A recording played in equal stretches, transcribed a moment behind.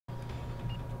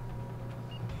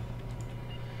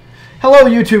Hello,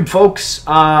 YouTube folks.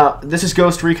 This is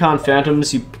Ghost Recon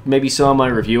Phantoms. You maybe saw my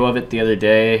review of it the other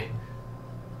day.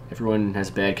 Everyone has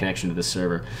a bad connection to this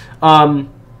server.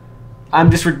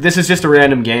 This is just a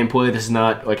random gameplay. This is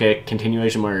not like a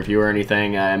continuation of my review or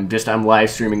anything. I'm live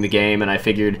streaming the game, and I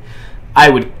figured I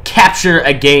would capture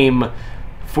a game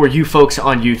for you folks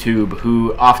on YouTube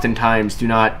who oftentimes do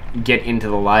not get into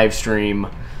the live stream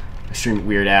at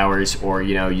weird hours, or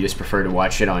you just prefer to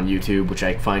watch it on YouTube, which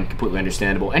I find completely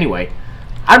understandable. Anyway,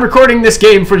 I'm recording this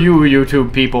game for you,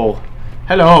 YouTube people.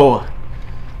 Hello.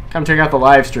 Come check out the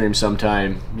live stream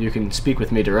sometime. You can speak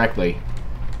with me directly.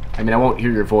 I mean, I won't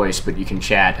hear your voice, but you can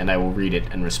chat and I will read it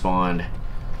and respond.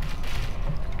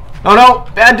 Oh no!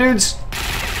 Bad dudes!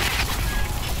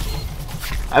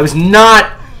 I was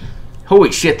not...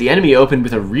 Holy shit, the enemy opened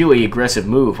with a really aggressive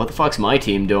move. What the fuck's my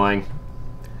team doing?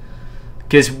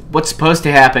 Because what's supposed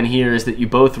to happen here is that you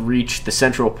both reach the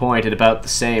central point at about the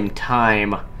same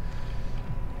time.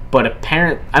 But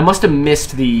apparently, I must have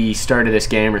missed the start of this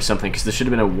game or something, because there should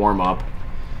have been a warm-up.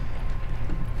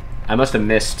 I must have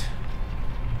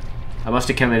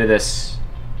come into this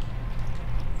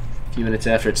a few minutes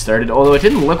after it started, although it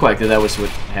didn't look like that was what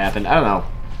happened. I don't know.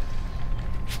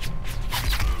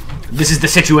 This is the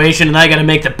situation, and I gotta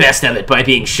make the best of it by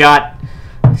being shot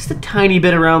just a tiny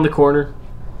bit around the corner.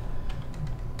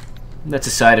 That's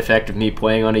a side effect of me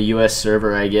playing on a US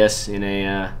server, I guess, in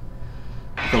a,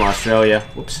 from Australia.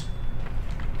 Whoops.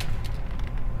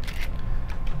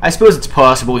 I suppose it's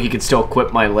possible he could still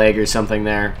clip my leg or something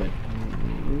there, but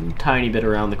tiny bit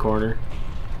around the corner.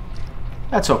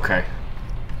 That's okay.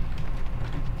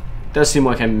 Does seem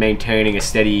like I'm maintaining a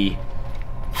steady...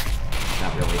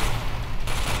 Not really.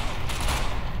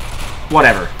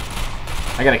 Whatever.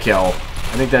 I got a kill.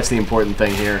 I think that's the important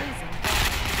thing here.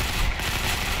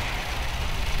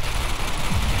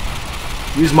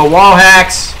 Use my wall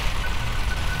hacks.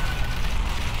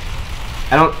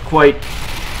 I don't quite...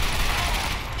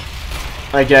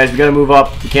 Alright guys, we gotta move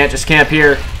up. We can't just camp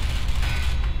here.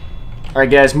 Alright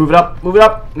guys, move it up. Move it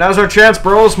up. Now's our chance,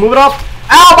 bros. Move it up.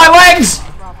 Ow, my legs!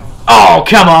 Oh,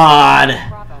 come on!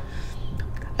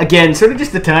 Again, sort of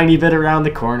just a tiny bit around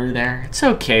the corner there. It's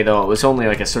okay though. It was only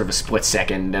like a sort of a split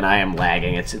second, and I am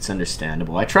lagging. It's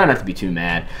understandable. I try not to be too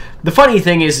mad. The funny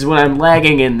thing is when I'm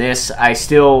lagging in this, I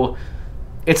still...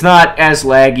 It's not as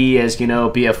laggy as,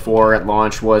 BF4 at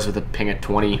launch was with a ping at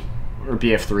 20, or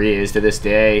BF3 is to this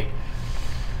day.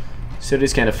 So it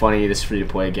is kind of funny, this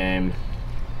free-to-play game.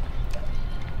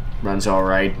 Runs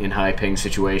alright in high ping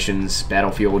situations.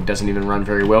 Battlefield doesn't even run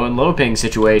very well in low ping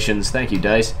situations. Thank you,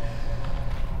 DICE.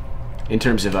 In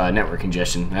terms of network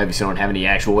congestion, I obviously don't have any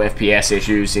actual FPS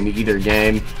issues in either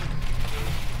game.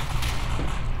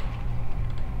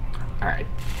 Alright.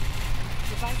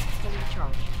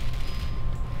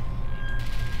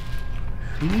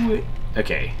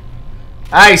 Okay.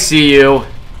 I see you.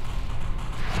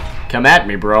 Come at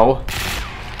me, bro.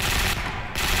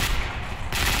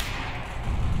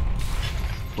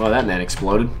 Well, that man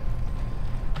exploded.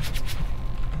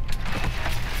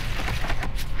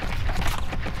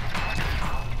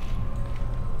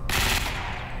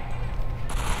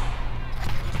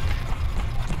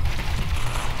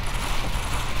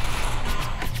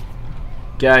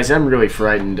 Guys, I'm really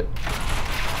frightened.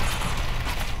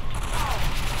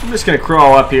 I'm just gonna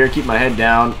crawl up here, keep my head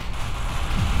down.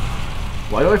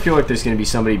 Why do I feel like there's gonna be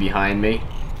somebody behind me?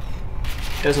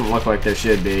 Doesn't look like there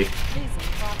should be.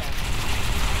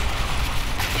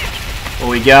 What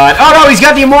we got? Oh no, he's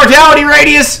got the immortality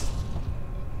radius!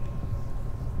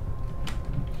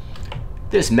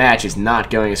 This match is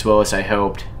not going as well as I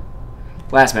hoped.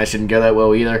 Last match didn't go that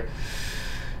well either.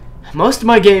 Most of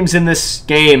my games in this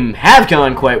game have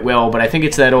gone quite well, but I think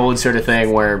it's that old sort of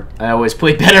thing where I always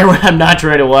play better when I'm not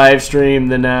trying to live stream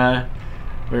than or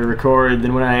record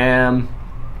than when I am.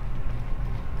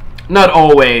 Not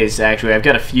always, actually. I've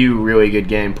got a few really good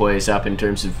gameplays up in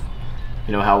terms of,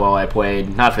 how well I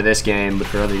played. Not for this game, but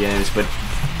for other games. But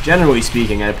generally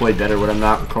speaking, I play better when I'm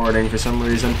not recording for some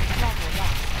reason.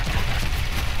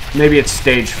 Maybe it's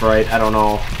stage fright. I don't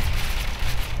know.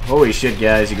 Holy shit,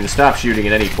 guys. You can stop shooting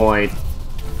at any point.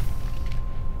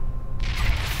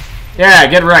 Yeah,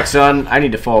 get wrecked, son. I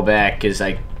need to fall back, because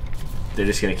they're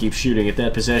just going to keep shooting at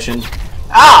that position.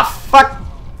 Ah, fuck!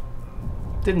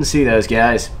 Didn't see those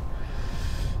guys.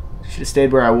 Should have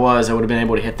stayed where I was. I would have been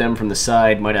able to hit them from the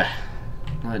side. Might have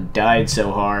not died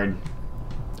so hard.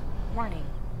 Warning.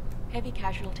 Heavy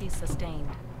casualties sustained.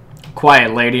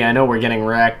 Quiet, lady. I know we're getting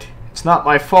wrecked. It's not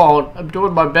my fault. I'm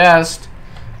doing my best.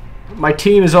 My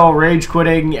team is all rage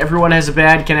quitting. Everyone has a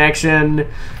bad connection.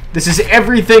 This is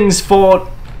everything's fault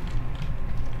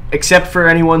except for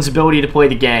anyone's ability to play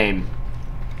the game.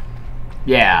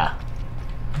 Yeah.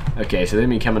 Okay, so they're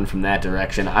gonna be coming from that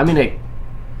direction. I'm gonna...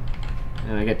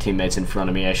 I got teammates in front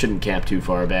of me. I shouldn't camp too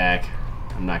far back.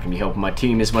 I'm not gonna be helping my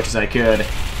team as much as I could.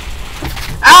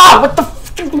 Ah! What the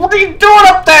f... What are you doing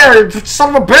up there,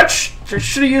 son of a bitch? I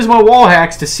should have used my wall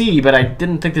hacks to see, but I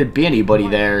didn't think there'd be anybody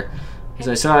there. Because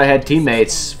I saw I had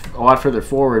teammates a lot further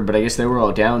forward, but I guess they were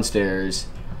all downstairs.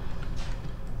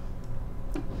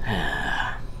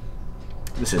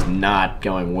 This is not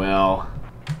going well.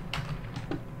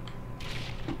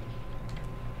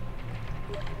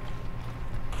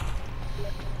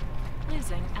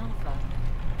 Losing Alpha.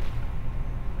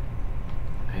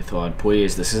 I thought,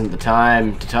 please, this isn't the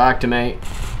time to talk to me.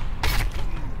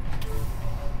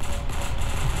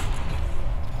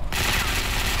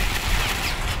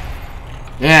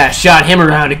 Yeah, shot him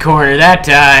around the corner that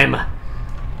time.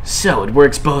 So it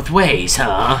works both ways,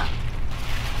 huh?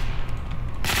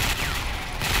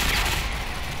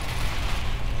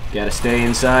 Gotta stay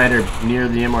inside or near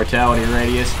the immortality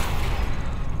radius.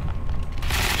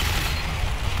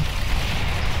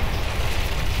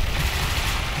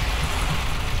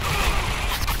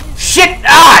 Shit!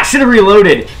 Ah! I should have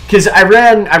reloaded. Because I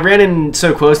ran in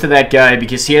so close to that guy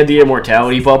because he had the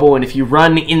immortality bubble, and if you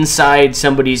run inside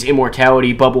somebody's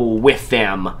immortality bubble with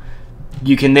them,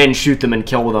 you can then shoot them and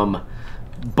kill them.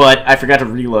 But I forgot to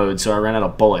reload, so I ran out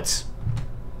of bullets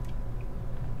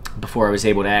before I was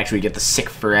able to actually get the sick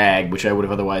frag, which I would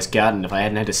have otherwise gotten if I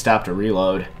hadn't had to stop to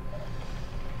reload.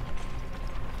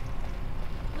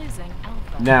 Losing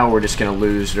Alpha. Now we're just gonna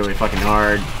lose really fucking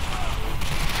hard.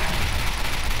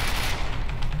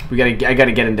 I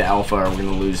gotta get into Alpha or we're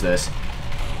gonna lose this.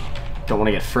 Don't want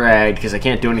to get fragged because I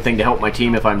can't do anything to help my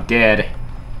team if I'm dead.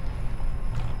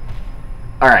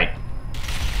 Alright.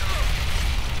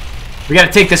 We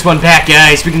gotta take this one back,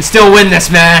 guys. We can still win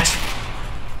this match.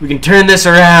 We can turn this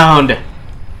around.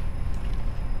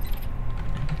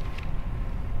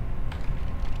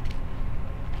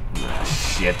 Oh,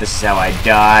 shit, this is how I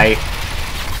die.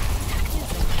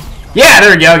 Yeah,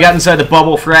 there we go. Got inside the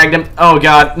bubble, fragged him. Oh,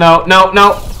 God. No, no,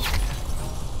 no.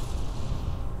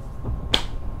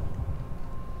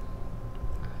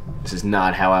 This is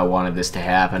not how I wanted this to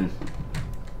happen.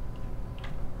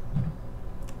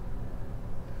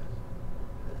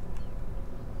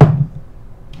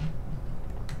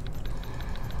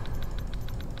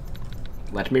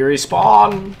 Let me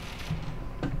respawn.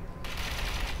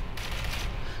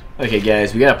 Okay,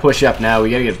 guys, we gotta push up now.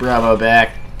 We gotta get Bravo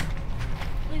back.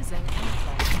 Losing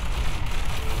Alpha.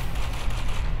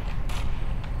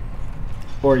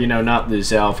 Or, you know, not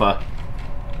lose Alpha.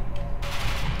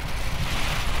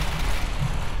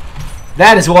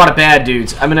 That is a lot of bad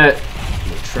dudes. I'm gonna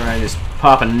try and just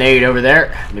pop a nade over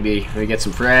there. Maybe get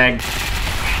some frag.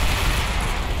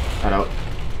 I don't.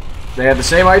 They had the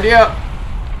same idea.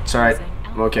 It's alright.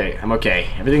 I'm okay. I'm okay.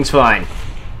 Everything's fine.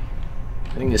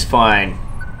 Everything is fine.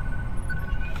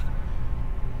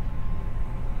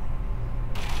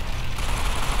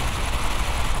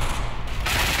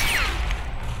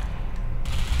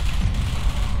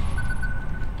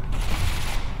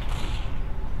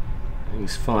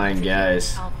 Everything's fine,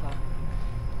 guys. Alpha.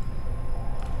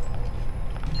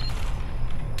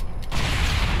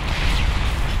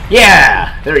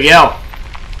 Yeah! There we go.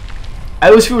 I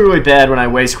always feel really bad when I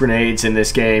waste grenades in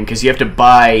this game because you have to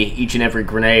buy each and every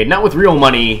grenade. Not with real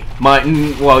money.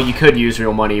 Well, you could use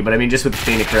real money, but I mean just with the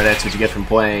Athena credits, which you get from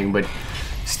playing. But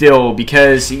still,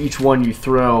 because each one you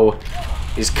throw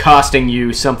is costing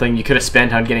you something you could have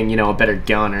spent on getting, you know, a better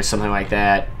gun or something like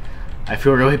that, I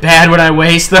feel really bad when I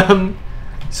waste them.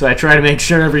 So I try to make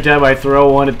sure every time I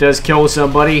throw one, it does kill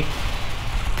somebody.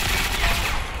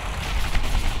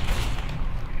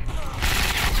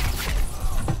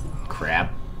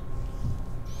 Crap.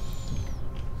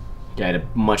 Guy had a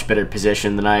much better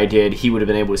position than I did. He would have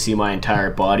been able to see my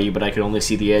entire body, but I could only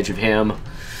see the edge of him.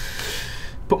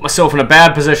 Put myself in a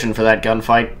bad position for that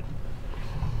gunfight.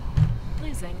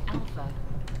 Losing Alpha.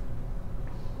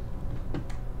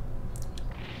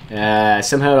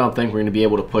 Somehow I don't think we're going to be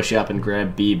able to push up and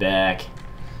grab B back,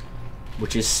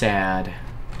 which is sad.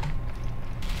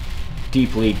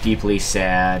 Deeply, deeply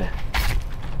sad.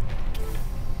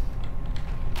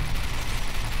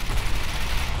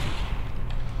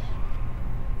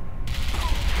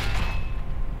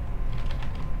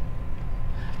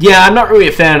 Yeah, I'm not really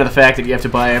a fan of the fact that you have to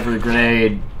buy every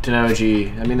grenade,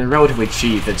 Tenoji. I mean, they're relatively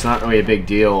cheap. It's not really a big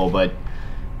deal, but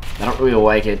I don't really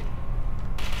like it.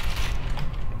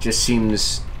 It just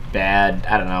seems bad.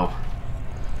 I don't know.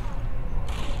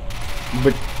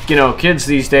 But, you know, kids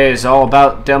these days, all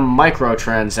about them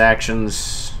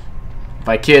microtransactions.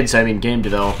 By kids, I mean game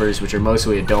developers, which are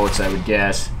mostly adults, I would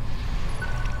guess.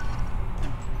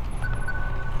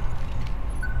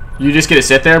 You just gonna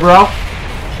sit there, bro?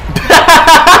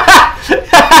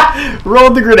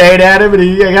 Rolled the grenade at him,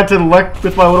 and I got to look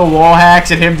with my little wall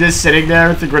hacks at him just sitting there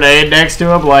with the grenade next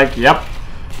to him, like, yep,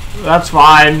 that's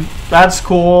fine. That's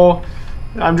cool.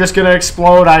 I'm just gonna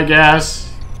explode, I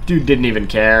guess. Dude didn't even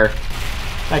care.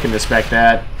 I can respect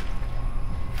that.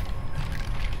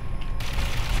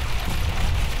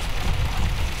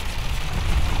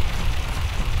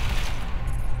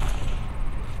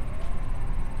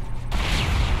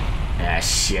 Ah,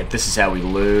 shit. This is how we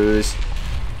lose.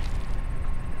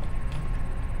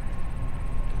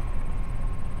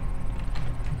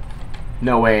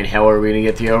 No way in hell are we going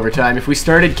to get the overtime. If we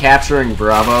started capturing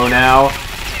Bravo now,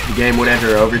 the game would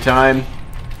enter overtime,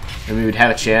 and we would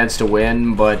have a chance to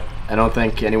win, but I don't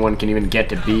think anyone can even get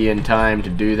to B in time to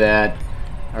do that.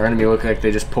 Our enemy look like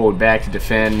they just pulled back to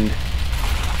defend,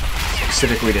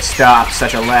 specifically to stop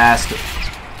such a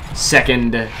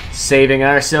last-second saving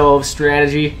ourselves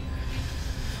strategy.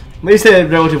 At least they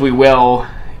did relatively well,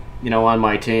 you know, on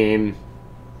my team.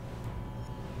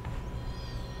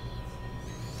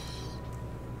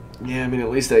 Yeah, I mean, at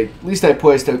least I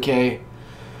placed okay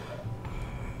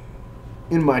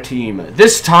in my team.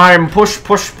 This time, push,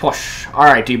 push, push.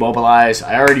 Alright, demobilize.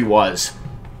 I already was.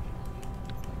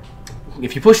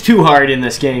 If you push too hard in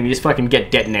this game, you just fucking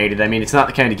get detonated. I mean, it's not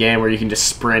the kind of game where you can just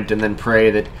sprint and then pray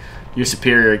that your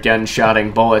superior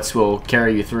gun-shotting bullets will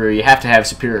carry you through. You have to have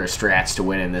superior strats to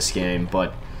win in this game,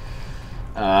 but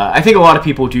I think a lot of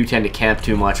people do tend to camp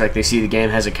too much. Like, they see the game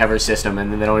has a cover system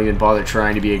and then they don't even bother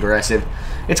trying to be aggressive.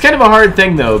 It's kind of a hard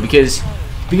thing, though, because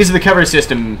of the cover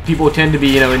system, people tend to be,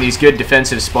 you know, in these good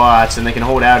defensive spots and they can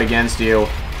hold out against you.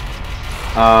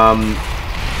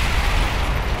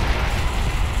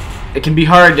 It can be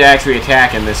hard to actually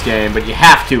attack in this game, but you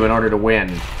have to in order to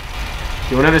win.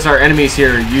 You'll notice our enemies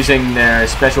here are using their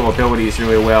special abilities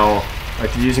really well.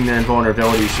 Like, they're using their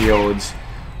invulnerability shields,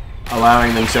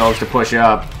 allowing themselves to push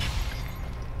up.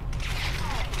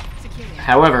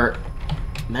 However, I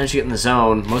managed to get in the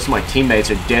zone. Most of my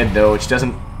teammates are dead, though, which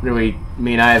doesn't really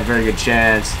mean I have a very good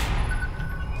chance.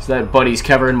 So that buddy's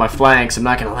covering my flanks. I'm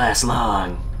not going to last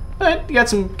long. But you got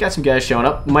some guys showing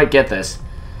up. Might get this.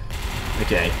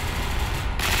 Okay.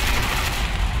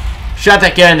 Shot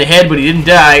that guy in the head, but he didn't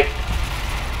die.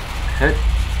 There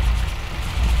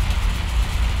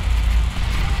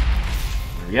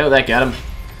we go, that got him.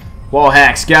 Wall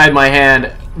hacks, guide my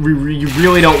hand. You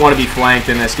really don't want to be flanked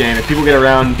in this game. If people get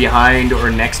around behind or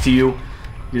next to you,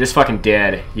 you're just fucking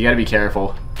dead. You gotta be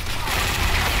careful.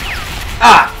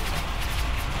 Ah!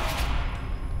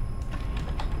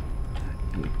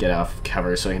 Get off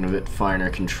cover so I can have a bit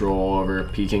finer control over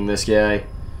peeking this guy.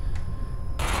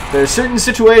 There are certain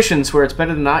situations where it's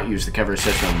better to not use the cover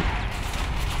system.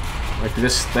 Like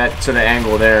that sort of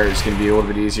angle there is going to be a little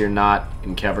bit easier not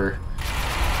in cover.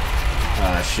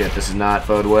 Shit, this does not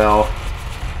bode well.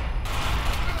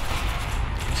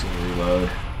 Just gonna reload.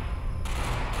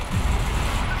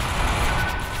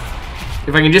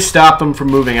 If I can just stop them from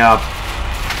moving up.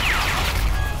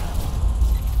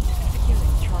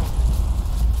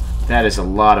 That is a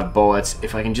lot of bullets.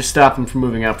 If I can just stop them from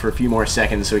moving up for a few more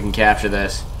seconds so we can capture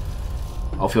this,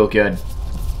 I'll feel good.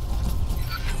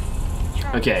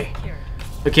 Okay.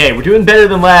 Okay, we're doing better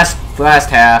than last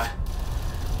half.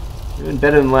 Doing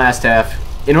better than last half.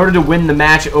 In order to win the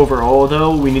match overall,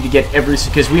 though, we need to get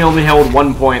because we only held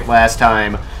 1 point last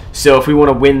time. So if we want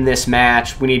to win this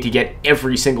match, we need to get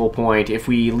every single point. If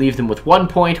we leave them with 1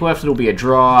 point left, it'll be a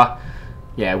draw.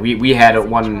 Yeah, we had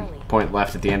 1 point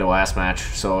left at the end of last match.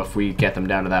 So if we get them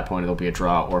down to that point, it'll be a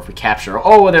draw. Or if we capture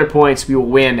all of their points, we will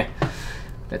win.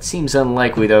 That seems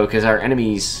unlikely, though, because our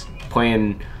enemies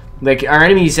playing... Like, our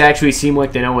enemies actually seem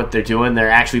like they know what they're doing. They're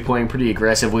actually playing pretty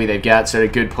aggressively. They've got sort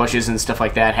of good pushes and stuff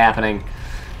like that happening.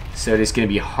 So it's going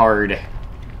to be hard,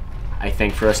 I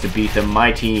think, for us to beat them.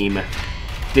 My team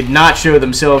did not show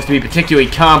themselves to be particularly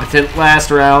competent last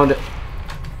round.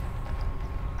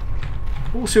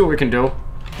 We'll see what we can do.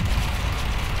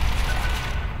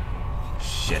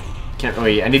 Shit. Can't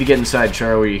really... I need to get inside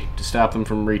Charlie to stop them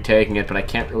from retaking it, but I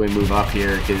can't really move up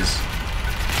here because...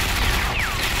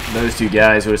 those two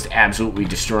guys will just absolutely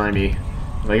destroy me.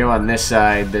 If I go on this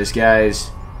side, there's guys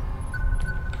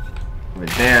over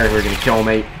there who are going to kill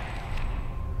me.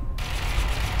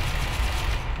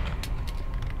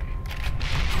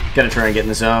 Gotta try and get in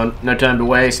the zone. No time to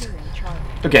waste.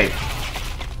 Okay.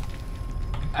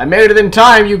 I made it in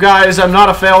time, you guys. I'm not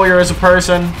a failure as a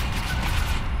person.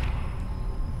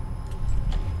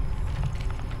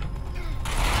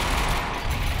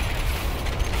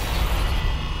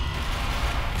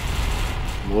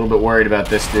 I'm a little bit worried about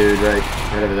this dude right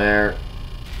over there.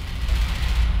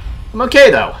 I'm okay,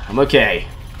 though. I'm okay.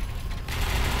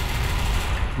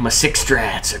 My 6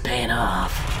 strats are paying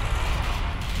off.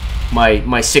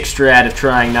 My 6 strat of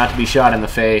trying not to be shot in the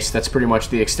face. That's pretty much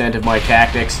the extent of my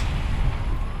tactics.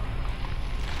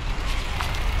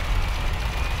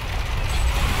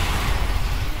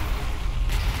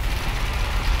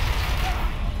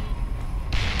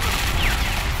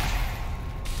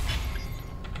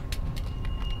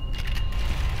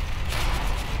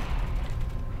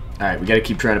 Alright, we gotta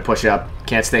keep trying to push up.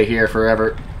 Can't stay here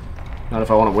forever. Not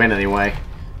if I want to win anyway.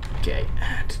 Okay.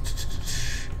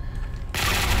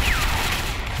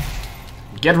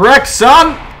 Get wrecked,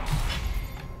 son!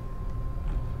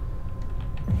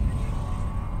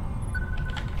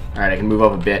 Alright, I can move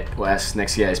up a bit.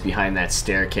 Next guy is behind that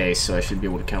staircase, so I should be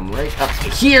able to come right up to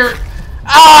here.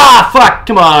 Ah! Fuck!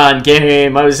 Come on,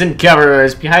 game! I was in cover, I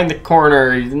was behind the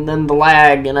corner, and then the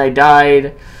lag, and I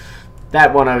died.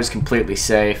 That one I was completely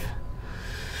safe.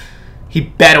 He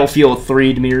Battlefield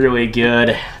 3'd me really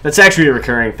good. That's actually a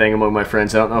recurring thing among my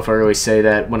friends. I don't know if I really say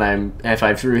that if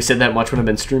I've really said that much when I've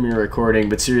been streaming or recording,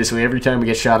 but seriously, every time we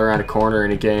get shot around a corner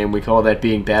in a game, we call that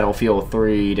being Battlefield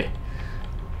 3'd.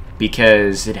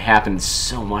 Because it happens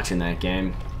so much in that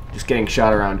game. Just getting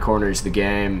shot around corners of the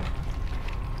game.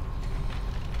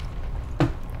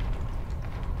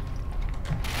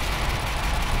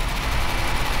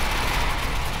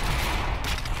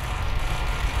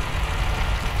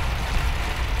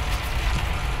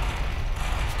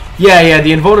 Yeah,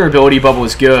 the invulnerability bubble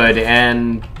is good,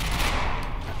 and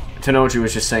Tenochi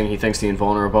was just saying he thinks the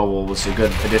invulnerable bubble was a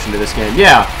good addition to this game.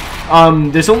 Yeah,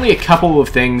 there's only a couple of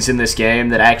things in this game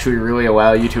that actually really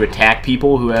allow you to attack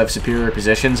people who have superior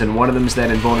positions, and one of them is that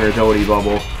invulnerability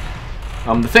bubble.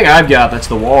 The thing I've got that's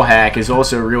the wall hack is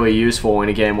also really useful in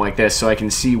a game like this, so I can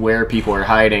see where people are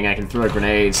hiding, I can throw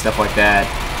grenades, stuff like that.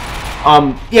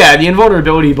 Yeah, the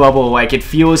invulnerability bubble, like, it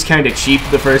feels kind of cheap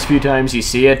the first few times you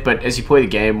see it, but as you play the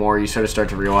game more, you sort of start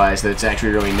to realize that it's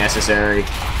actually really necessary.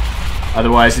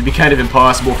 Otherwise, it'd be kind of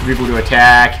impossible for people to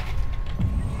attack.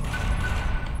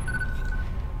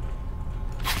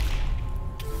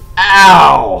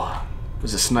 Ow! It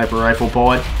was a sniper rifle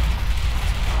bullet.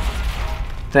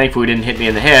 Thankfully, it didn't hit me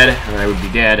in the head, or I would be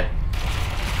dead.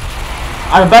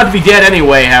 I'm about to be dead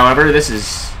anyway, however. This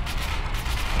is...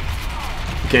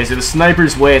 Okay, so the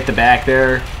sniper's way at the back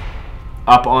there,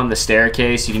 up on the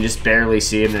staircase. You can just barely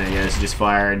see him. There he is, he just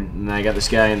fired. And I got this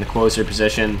guy in the closer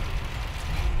position.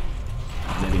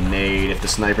 Maybe nade if the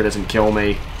sniper doesn't kill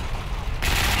me.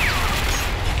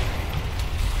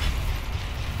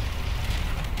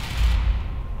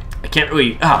 I can't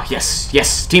really... Oh, yes,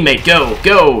 yes, teammate, go,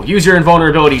 go! Use your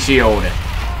invulnerability shield.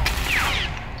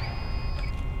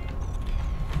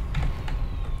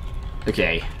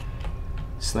 Okay.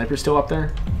 Sniper still up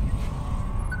there?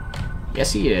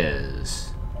 Yes, he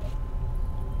is.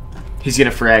 He's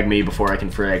gonna frag me before I can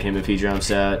frag him if he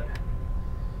jumps out.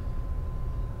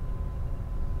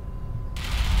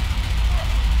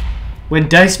 When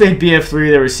DICE made BF3,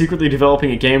 they were secretly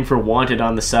developing a game for Wanted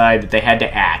on the side that they had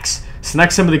to axe.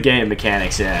 Snuck some of the game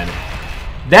mechanics in.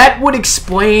 That would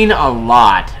explain a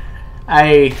lot.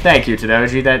 Thank you,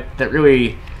 Tenochi. That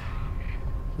really...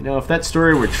 You know, if that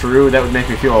story were true, that would make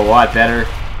me feel a lot better.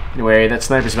 Anyway, that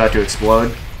sniper's about to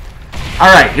explode.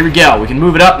 Alright, here we go. We can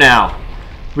move it up now.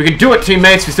 We can do it,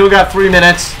 teammates. We still got 3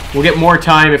 minutes. We'll get more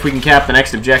time if we can cap the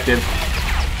next objective.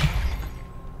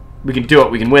 We can do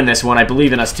it. We can win this one. I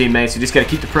believe in us, teammates. We just gotta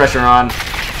keep the pressure on.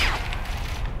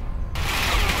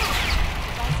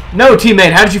 No,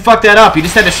 teammate. How did you fuck that up? You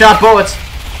just had to shot bullets.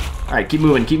 Alright, keep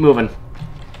moving. Keep moving.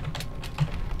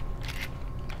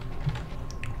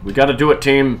 We gotta do it,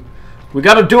 team. We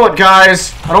gotta do it,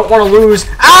 guys. I don't want to lose.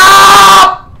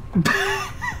 Ah!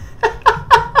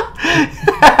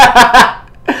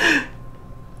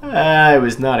 I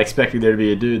was not expecting there to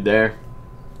be a dude there.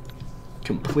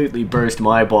 Completely burst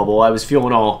my bubble. I was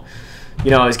feeling all,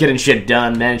 you know, I was getting shit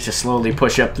done. Managed to slowly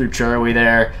push up through Charlie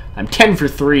there. I'm 10 for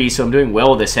 3, so I'm doing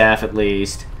well this half at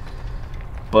least.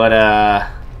 But,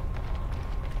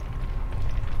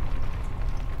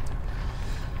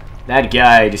 that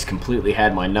guy just completely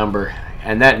had my number.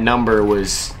 And that number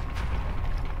was,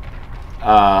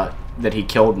 that he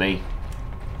killed me.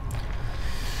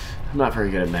 I'm not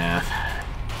very good at math.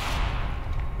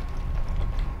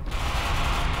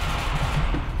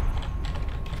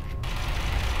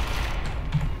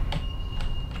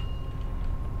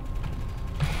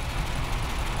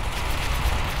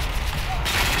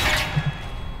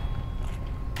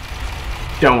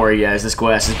 Don't worry, guys. This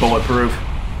glass is bulletproof.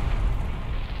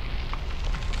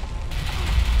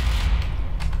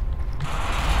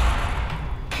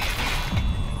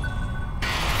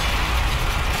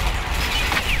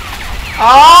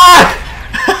 Ah!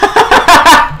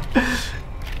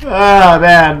 Ah,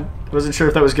 man. Wasn't sure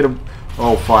if that was gonna...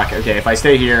 Oh, fuck. Okay, if I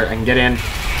stay here, I can get in.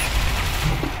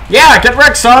 Yeah, get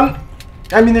wrecked, son!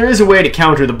 I mean, there is a way to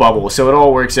counter the bubble, so it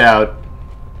all works out.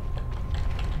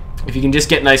 If you can just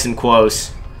get nice and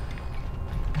close,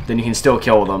 then you can still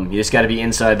kill them. You just gotta be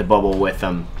inside the bubble with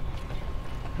them.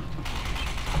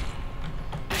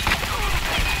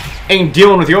 Ain't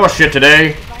dealing with your shit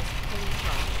today.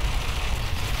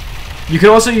 You can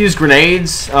also use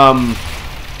grenades. It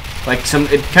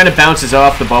kind of bounces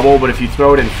off the bubble, but if you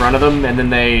throw it in front of them and then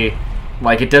they,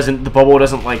 the bubble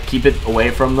doesn't keep it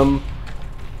away from them.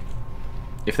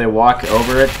 If they walk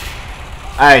over it,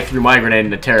 I threw my grenade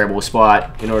in a terrible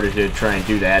spot in order to try and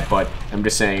do that. But I'm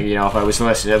just saying, you know, if I was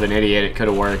less of an idiot, it could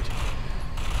have worked.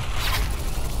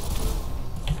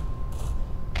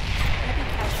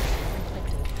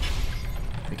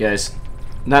 Guys,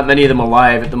 not many of them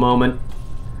alive at the moment.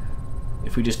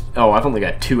 If we just... Oh, I've only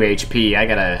got 2 HP. I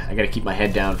gotta keep my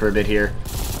head down for a bit here.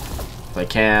 If I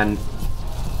can.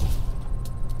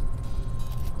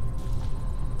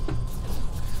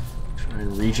 Try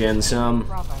and regen some.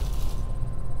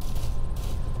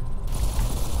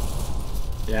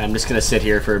 Yeah, I'm just gonna sit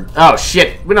here for... Oh,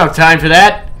 shit! We don't have time for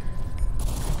that!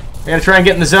 I gotta try and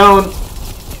get in the zone.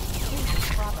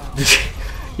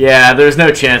 Yeah, there's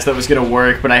no chance that was going to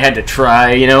work, but I had to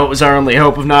try. You know, it was our only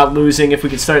hope of not losing if we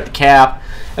could start the cap.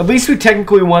 At least we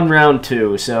technically won round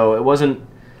 2, so it wasn't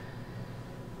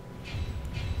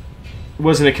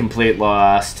a complete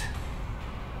loss.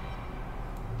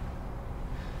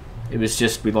 It was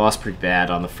just we lost pretty bad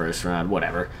on the first round.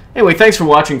 Whatever. Anyway, thanks for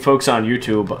watching, folks, on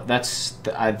YouTube. That's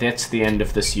the end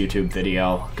of this YouTube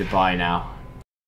video. Goodbye now.